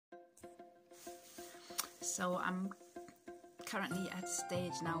So I'm currently at a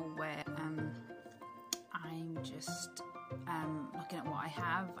stage now where I'm just looking at what I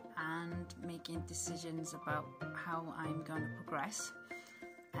have and making decisions about how I'm going to progress.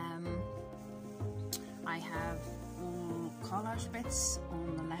 I have all collage bits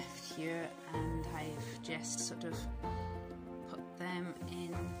on the left here, and I've just sort of put them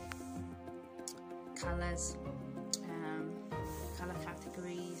in colours, colour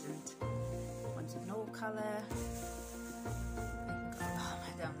categories, and ones with no colour. I've got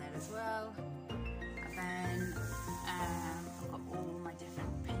lama down there as well. And then I've got all my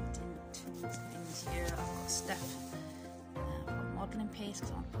different painting tools things here. I've got stuff, I've got modelling paste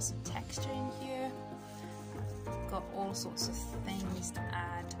because I want to put some texture in here. I've got all sorts of things to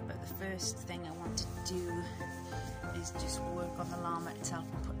add, but the first thing I want to do is just work on the llama itself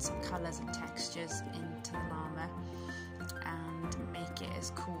and put some colours and textures into the llama and make it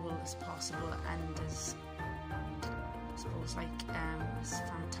as cool as possible and as, I suppose, like as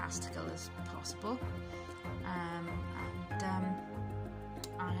fantastical as possible, and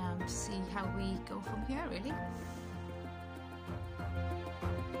see how we go from here, really.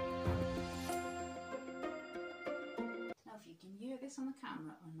 Now, if you can hear this on the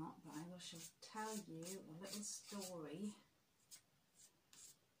camera or not, but I shall tell you a little story.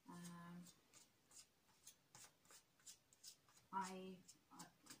 I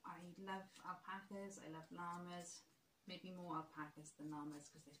love alpacas, I love llamas, maybe more alpacas than llamas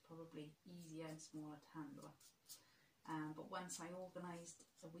because they're probably easier and smaller to handle. But once I organised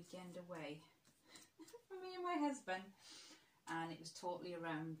a weekend away for me and my husband, and it was totally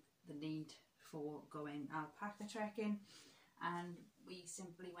around the need for going alpaca trekking, and we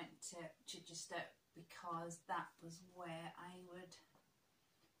simply went to Chichester because that was where I would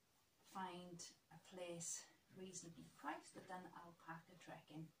find a place reasonably priced that done alpaca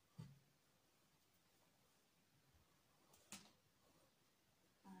trekking.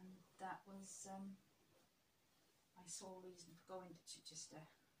 And that was my sole reason for going to Chichester.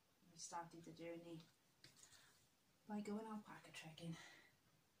 We started the journey by going alpaca trekking.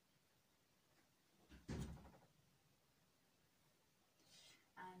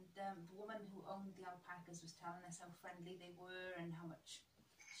 And the woman who owned the alpacas was telling us how friendly they were and how much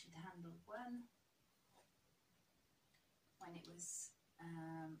she'd handled one when it was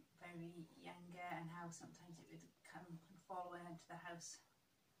very younger, and how sometimes it would come and follow her into the house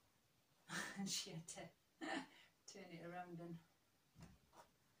and she had to turn it around and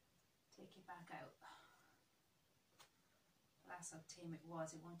take it back out. That's how tame it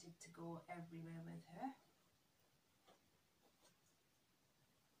was. It wanted to go everywhere with her.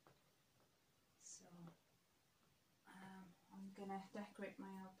 So I'm gonna decorate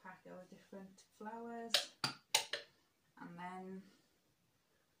my alpaca with different flowers, and then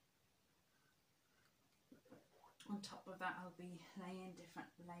on top of that I'll be laying different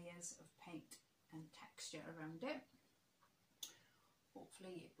layers of paint and texture around it.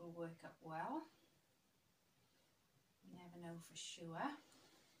 Hopefully it will work out well. You never know for sure.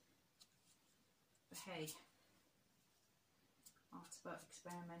 But hey, art's about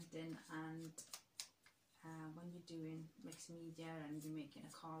experimenting, and when you're doing mixed media and you're making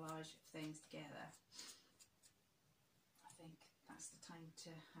a collage of things together, I think that's the time to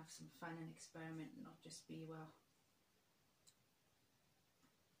have some fun and experiment, and not just be, well,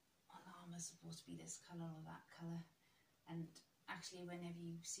 llama's supposed to be this colour or that colour. And actually, whenever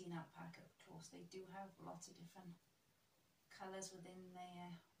you've seen alpaca up close, they do have lots of different colours within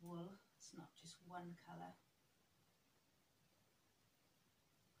their wool. It's not just one colour.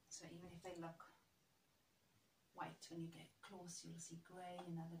 So even if they look white, when you get close you'll see grey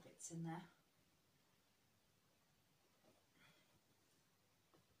and other bits in there.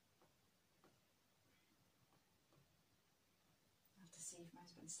 I have to see if my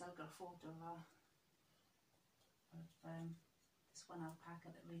husband still got a photo of this one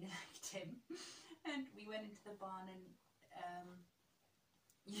alpaca that really liked him. And we went into the barn, and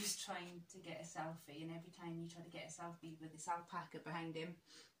he was trying to get a selfie, and every time he tried to get a selfie with this alpaca behind him,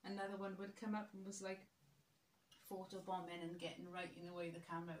 another one would come up and was like photo bombing and getting right in the way of the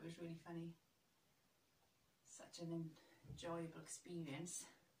camera. It was really funny. Such an enjoyable experience.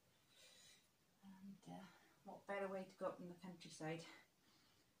 And what better way to go up in the countryside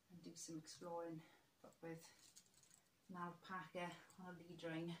and do some exploring, but with an alpaca on a lead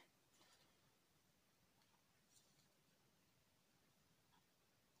ring.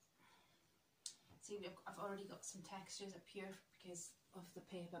 See, I've already got some textures up here because of the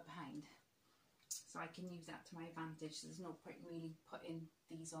paper behind, so I can use that to my advantage. There's no point really putting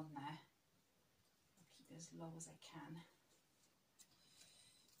these on there. I'll keep it as low as I can.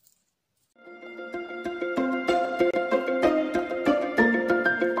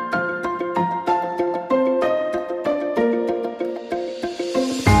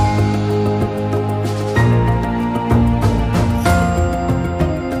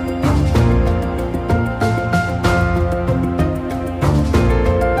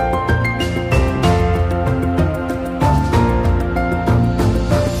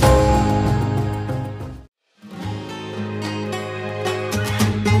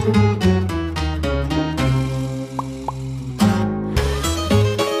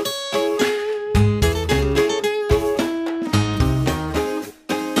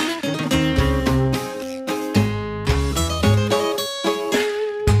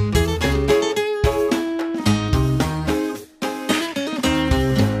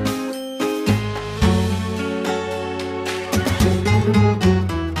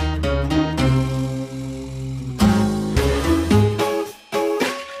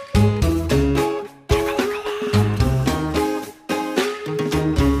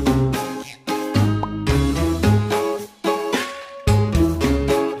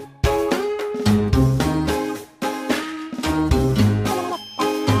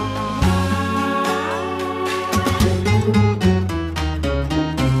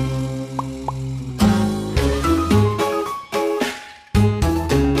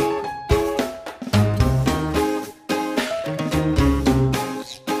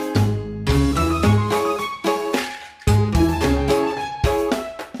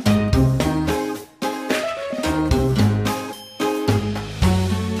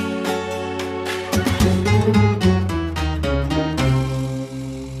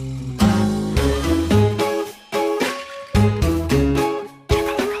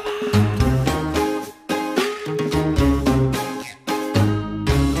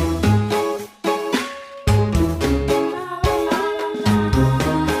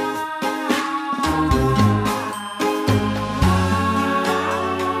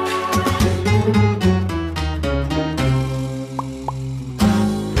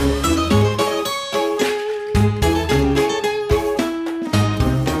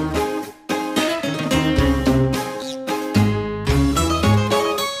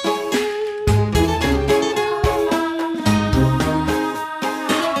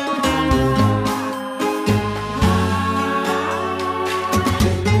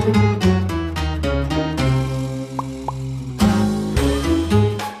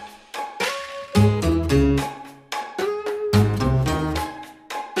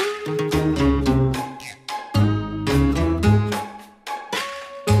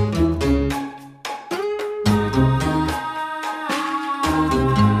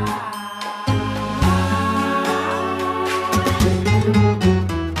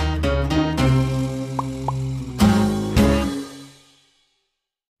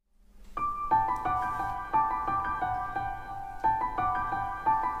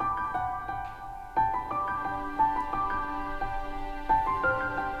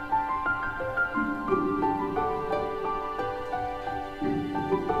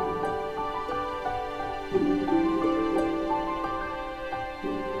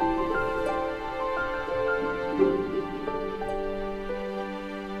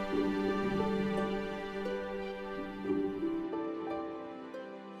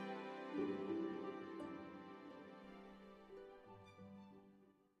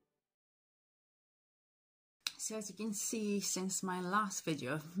 So as you can see, since my last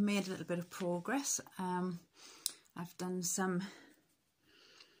video, I've made a little bit of progress. I've done some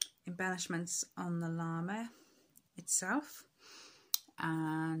embellishments on the llama itself,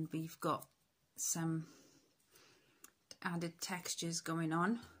 and we've got some added textures going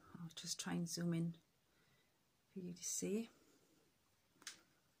on. I'll just try and zoom in for you to see.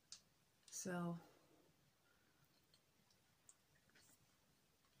 So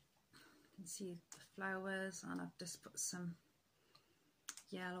you can see the flowers, and I've just put some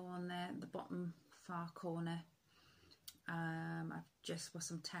yellow on there at the bottom far corner. I've just put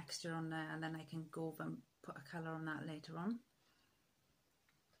some texture on there, and then I can go over and put a colour on that later on.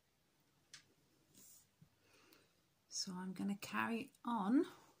 So I'm going to carry on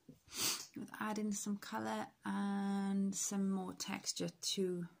with adding some colour and some more texture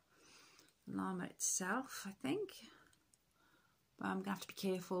to the llama itself, I think. But I'm going to have to be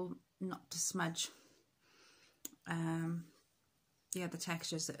careful not to smudge the other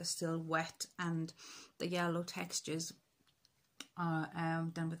textures that are still wet, and the yellow textures are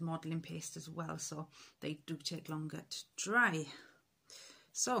done with modelling paste as well, so they do take longer to dry.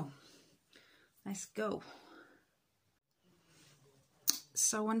 So let's go.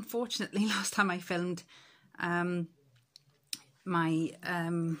 So unfortunately, last time I filmed, my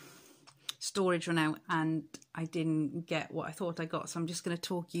storage ran out and I didn't get what I thought I got, so I'm just going to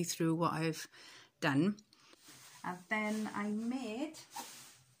talk you through what I've done. And then I made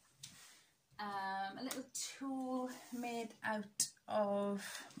a little tool made out of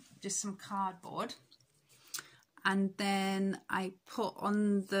just some cardboard, and then I put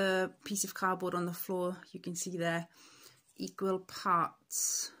on the piece of cardboard on the floor, you can see there, equal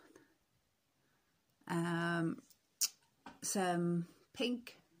parts some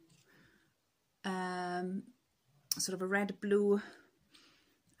pink sort of a red blue,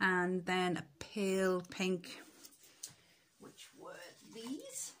 and then a pale pink, which were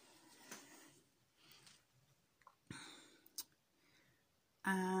these.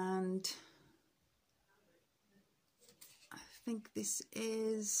 And I think this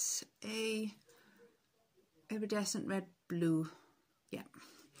is a iridescent red blue. Yeah.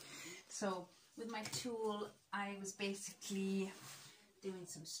 So with my tool, I was basically doing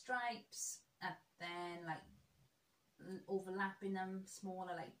some stripes and then like overlapping them,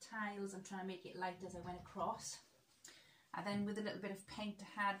 smaller like tiles, and trying to make it light as I went across. And then with a little bit of paint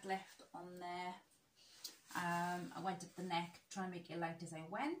I had left on there, I went up the neck, try and make it light as I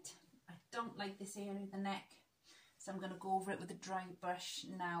went. I don't like this area of the neck, so I'm going to go over it with a dry brush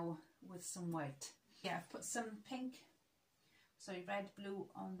now with some white. Yeah, I've put some pink, sorry, red, blue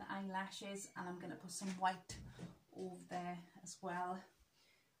on the eyelashes, and I'm going to put some white over there as well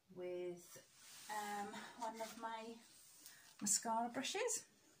with one of my mascara brushes.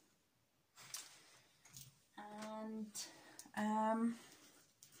 And I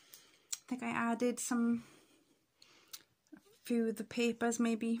think I added a few of the papers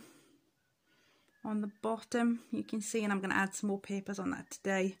maybe on the bottom, you can see, and I'm going to add some more papers on that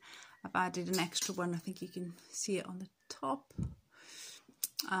today. I've added an extra one, I think you can see it on the top,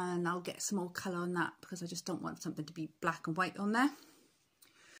 and I'll get some more colour on that because I just don't want something to be black and white on there.